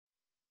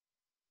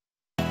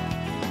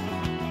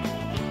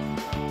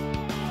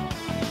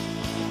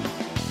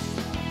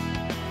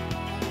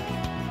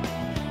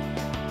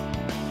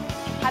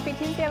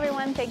Happy Tuesday,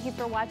 everyone. Thank you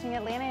for watching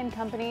Atlanta and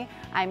Company.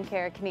 I'm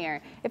Kara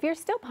Kinnear. If you're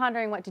still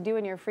pondering what to do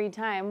in your free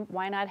time,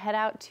 why not head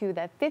out to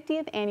the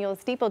 50th annual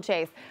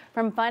Steeplechase?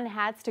 From fun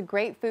hats to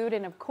great food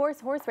and, of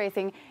course, horse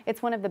racing,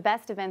 it's one of the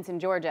best events in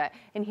Georgia.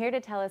 And here to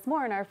tell us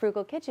more in our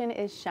frugal kitchen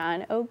is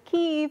Sean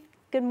O'Keefe.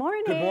 Good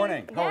morning. Good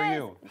morning. How are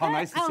you? How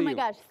nice to see you. Oh my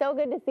gosh, so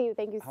good to see you.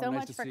 Thank you so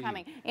much for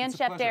coming. And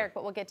Chef Derek,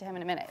 but we'll get to him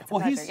in a minute. It's a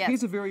pleasure.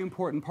 He's a very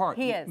important part.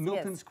 He is.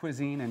 Milton's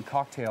Cuisine and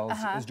Cocktails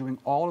is doing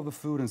all of the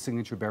food and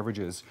signature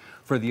beverages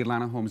for the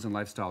Atlanta Homes and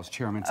Lifestyles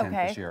Chairman Tent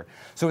this year.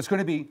 So it's going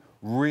to be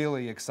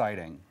really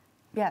exciting.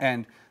 Yeah.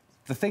 And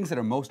the things that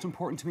are most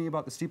important to me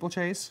about the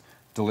Steeplechase,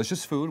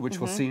 delicious food, which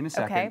we'll see in a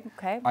second,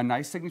 a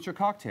nice signature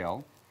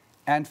cocktail,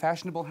 and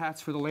fashionable hats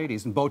for the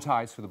ladies and bow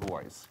ties for the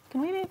boys.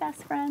 Can we be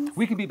best friends?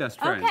 We can be best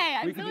friends. Okay,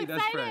 I'm we can so be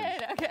best excited.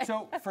 friends. Okay.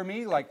 So for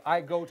me, like,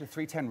 I go to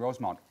 310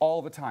 Rosemont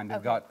all the time.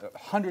 They've got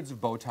hundreds of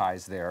bow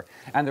ties there,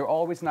 and they're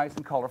always nice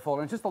and colorful,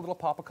 and just a little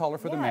pop of color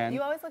for the men.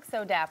 You always look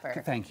so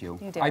dapper. Thank you.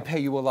 You do. I pay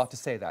you a lot to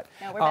say that.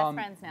 No, we're best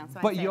friends now, so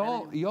but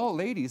y'all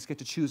ladies get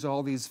to choose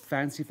all these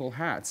fanciful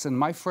hats, and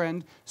my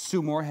friend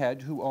Sue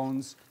Moorhead, who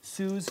owns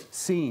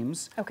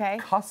SuzSeams,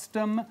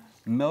 custom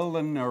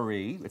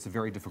millinery, it's a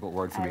very difficult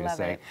word for me to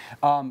say,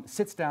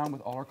 sits down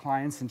with all our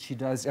clients, and she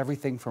does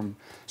everything from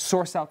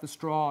source out the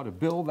straw to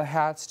build the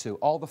hats to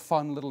all the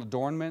fun little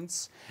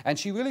adornments, and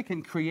she really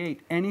can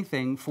create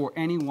anything for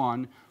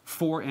anyone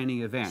for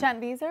any event. Sean,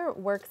 these are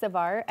works of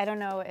art. I don't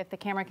know if the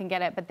camera can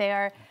get it, but they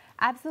are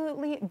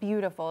absolutely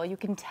beautiful. You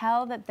can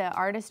tell that the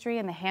artistry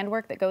and the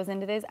handwork that goes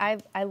into this.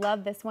 I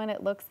love this one.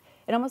 It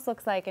almost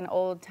looks like an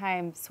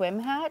old-time swim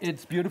hat.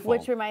 It's beautiful.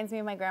 Which reminds me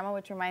of my grandma,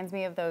 which reminds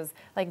me of those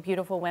like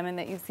beautiful women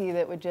that you see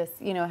that would just,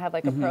 you know, have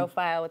like a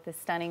profile with this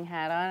stunning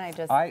hat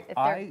on.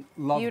 I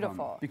love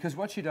beautiful. them because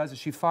what she does is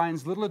she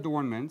finds little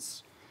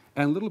adornments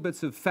and little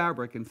bits of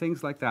fabric and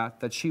things like that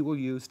that she will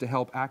use to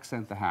help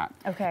accent the hat.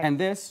 Okay. And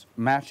this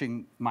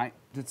matching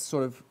it's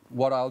sort of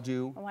what I'll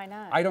do. Why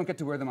not? I don't get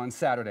to wear them on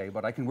Saturday,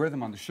 but I can wear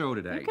them on the show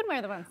today. You can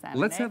wear them on Saturday.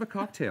 Let's have a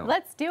cocktail.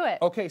 Let's do it.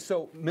 Okay,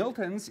 so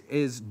Milton's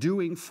is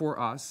doing for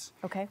us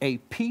a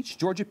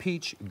Georgia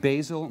peach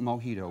basil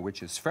mojito,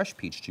 which is fresh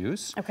peach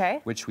juice,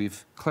 which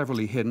we've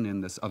cleverly hidden in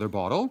this other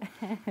bottle.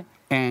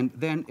 And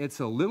then it's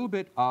a little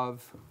bit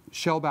of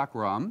shellback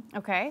rum.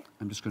 Okay.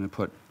 I'm just going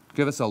to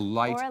give us a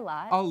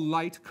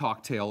light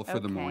cocktail for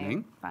the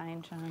morning.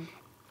 Fine,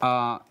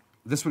 Sean.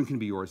 This one can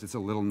be yours. It's a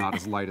little not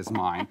as light as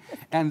mine.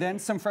 And then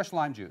some fresh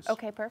lime juice.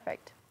 Okay,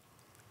 perfect.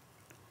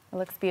 It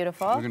looks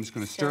beautiful. We're just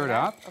going to stir it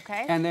up.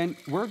 Okay. And then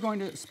we're going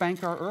to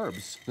spank our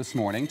herbs this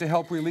morning to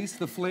help release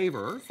the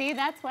flavor. See,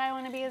 that's why I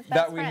want to be his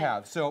best friend. That we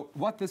have. So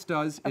what this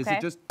does is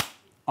it just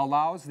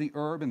allows the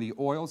herb and the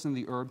oils in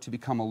the herb to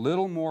become a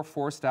little more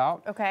forced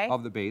out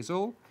of the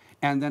basil.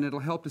 And then it'll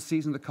help to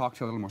season the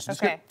cocktail a little more. So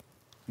just get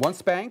one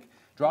spank,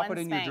 drop it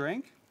in your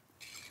drink.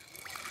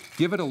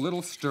 Give it a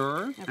little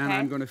stir, and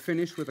I'm going to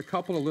finish with a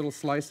couple of little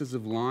slices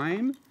of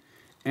lime.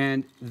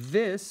 And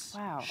this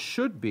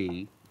should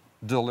be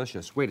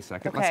delicious. Wait a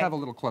second. Let's have a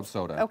little club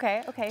soda.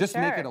 Okay, Just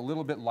make it a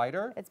little bit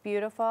lighter. It's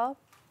beautiful.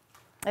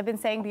 I've been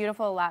saying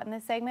beautiful a lot in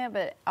this segment,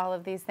 but all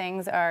of these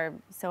things are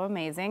so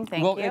amazing.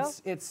 Thank you. Well,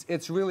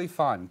 it's really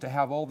fun to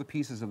have all the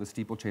pieces of the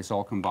Steeplechase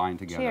all combined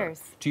together.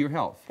 Cheers. To your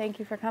health. Thank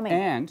you for coming.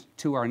 And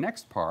to our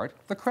next part,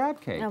 the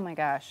crab cake. Oh my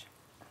gosh.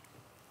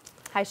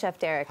 Hi, Chef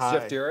Derek. Hi.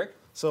 Chef Derek.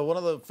 So one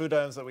of the food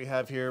items that we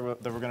have here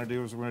that we're going to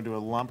do is we're going to do a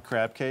lump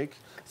crab cake.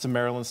 It's a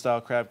Maryland-style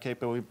crab cake,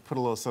 but we put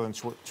a little southern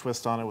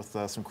twist on it with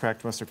some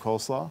cracked mustard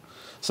coleslaw.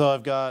 So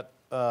I've got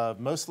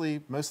mostly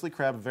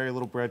crab, very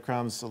little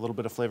breadcrumbs, a little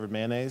bit of flavored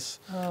mayonnaise,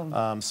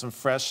 some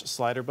fresh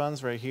slider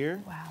buns right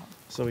here. Wow.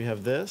 So we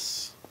have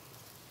this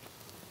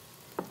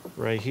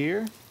right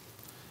here.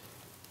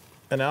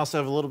 And I also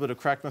have a little bit of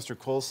cracked mustard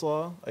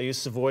coleslaw. I use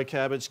Savoy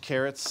cabbage,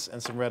 carrots,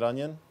 and some red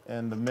onion.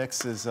 And the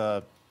mix is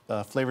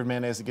flavored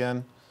mayonnaise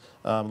again,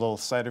 a little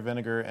cider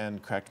vinegar,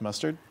 and cracked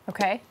mustard.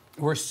 Okay.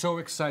 We're so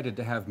excited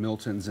to have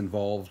Milton's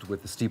involved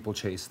with the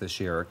Steeplechase this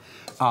year.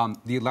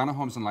 The Atlanta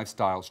Homes and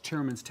Lifestyles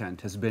Chairman's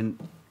Tent has been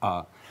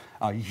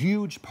a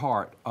huge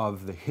part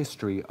of the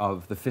history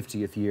of the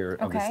 50th year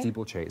of the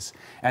Steeplechase.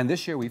 And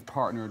this year we've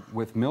partnered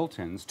with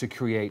Milton's to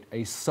create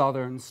a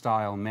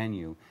Southern-style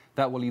menu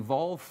that will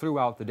evolve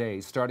throughout the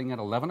day, starting at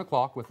 11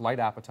 o'clock with light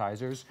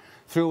appetizers,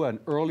 through an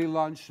early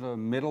lunch, a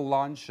middle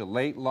lunch, a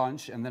late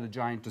lunch, and then a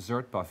giant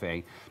dessert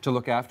buffet to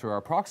look after our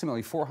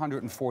approximately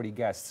 440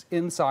 guests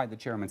inside the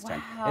Chairman's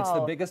Tent. It's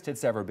the biggest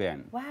it's ever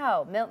been.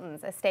 Wow,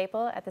 Milton's, a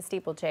staple at the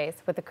Steeplechase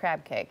with the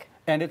crab cake.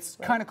 And it's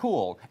kind of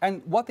cool.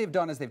 And what they've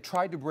done is they've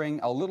tried to bring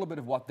a little bit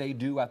of what they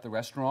do at the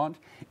restaurant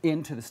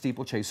into the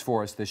Steeplechase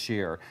for us this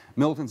year.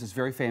 Milton's is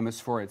very famous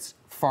for its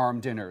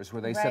farm dinners,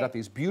 where they set up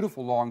these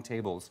beautiful long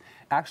tables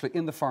actually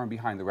in the farm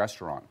behind the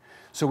restaurant.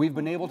 So we've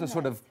been able to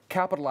sort of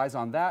capitalize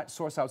on that,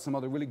 source out some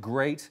other really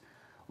great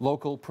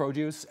local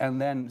produce,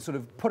 and then sort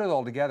of put it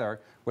all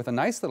together with a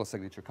nice little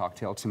signature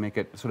cocktail to make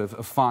it sort of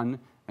a fun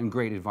and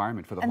great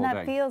environment for the And whole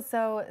that day. feels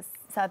so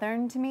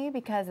Southern to me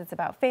because it's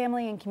about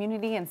family and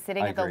community and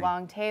sitting I at the agree.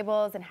 long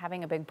tables and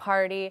having a big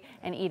party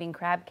and eating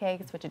crab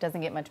cakes, which it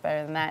doesn't get much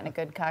better than that, and a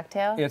good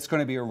cocktail. It's going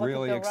to be a What could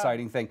really go wrong?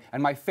 exciting thing.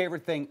 And my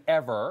favorite thing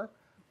ever,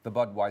 the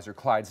Budweiser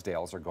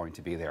Clydesdales are going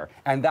to be there.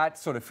 And that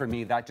sort of, for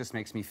me, that just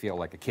makes me feel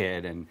like a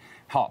kid and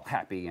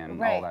happy and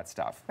all that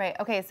stuff. Right.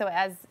 Okay. So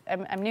as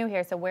I'm new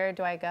here, so where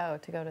do I go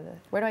to the?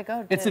 Where do I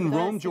go? It's in to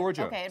Rome, the-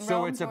 Georgia. Okay. In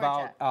So Rome, it's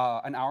Georgia.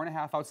 about an hour and a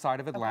half outside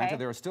of Atlanta. Okay.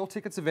 There are still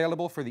tickets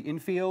available for the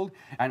infield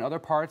and other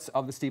parts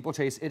of the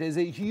steeplechase. It is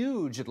a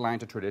huge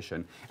Atlanta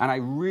tradition, and I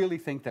really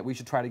think that we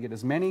should try to get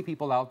as many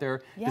people out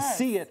there to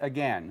see it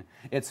again.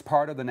 It's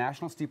part of the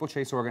National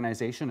Steeplechase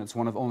Organization. It's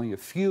one of only a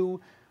few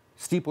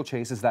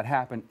steeplechases that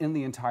happen in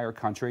the entire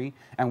country,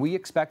 and we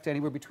expect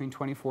anywhere between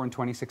 24 and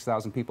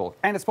 26,000 people.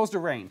 And it's supposed to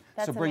rain,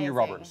 That's so bring your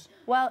amazing. rubbers.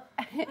 Well,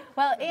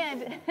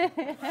 and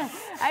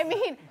I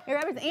mean your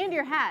rubbers and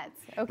your hats.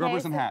 Okay.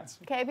 Rubbers and hats.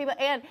 Okay, people,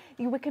 and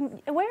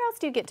where else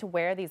do you get to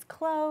wear these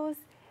clothes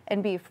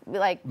and be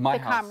like My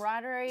the house,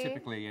 camaraderie?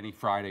 typically any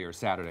Friday or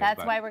Saturday. That's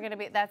but- why we're gonna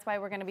be. That's why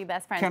we're gonna be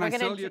best friends. Can we're I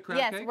gonna, sell you a crab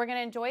yes, cake? we're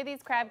gonna enjoy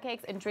these crab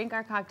cakes and drink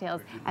our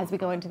cocktails as we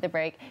go into the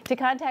break. To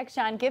contact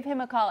Sean, give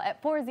him a call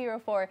at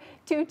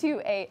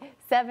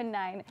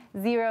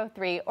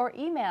 404-228-7903 or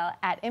email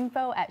at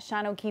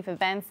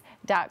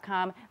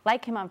info@SeanO'KeefeEvents.com.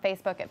 Like him on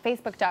Facebook at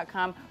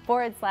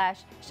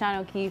facebook.com/Sean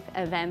O'Keefe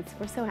Events.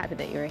 We're so happy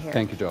that you were here.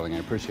 Thank you, darling. I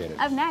appreciate it.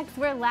 Up next,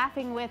 we're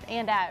laughing with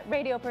and at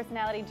radio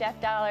personality Jeff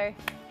Dollar.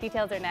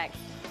 Details are next.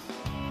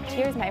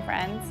 Cheers, my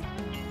friends.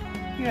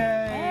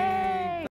 Yay!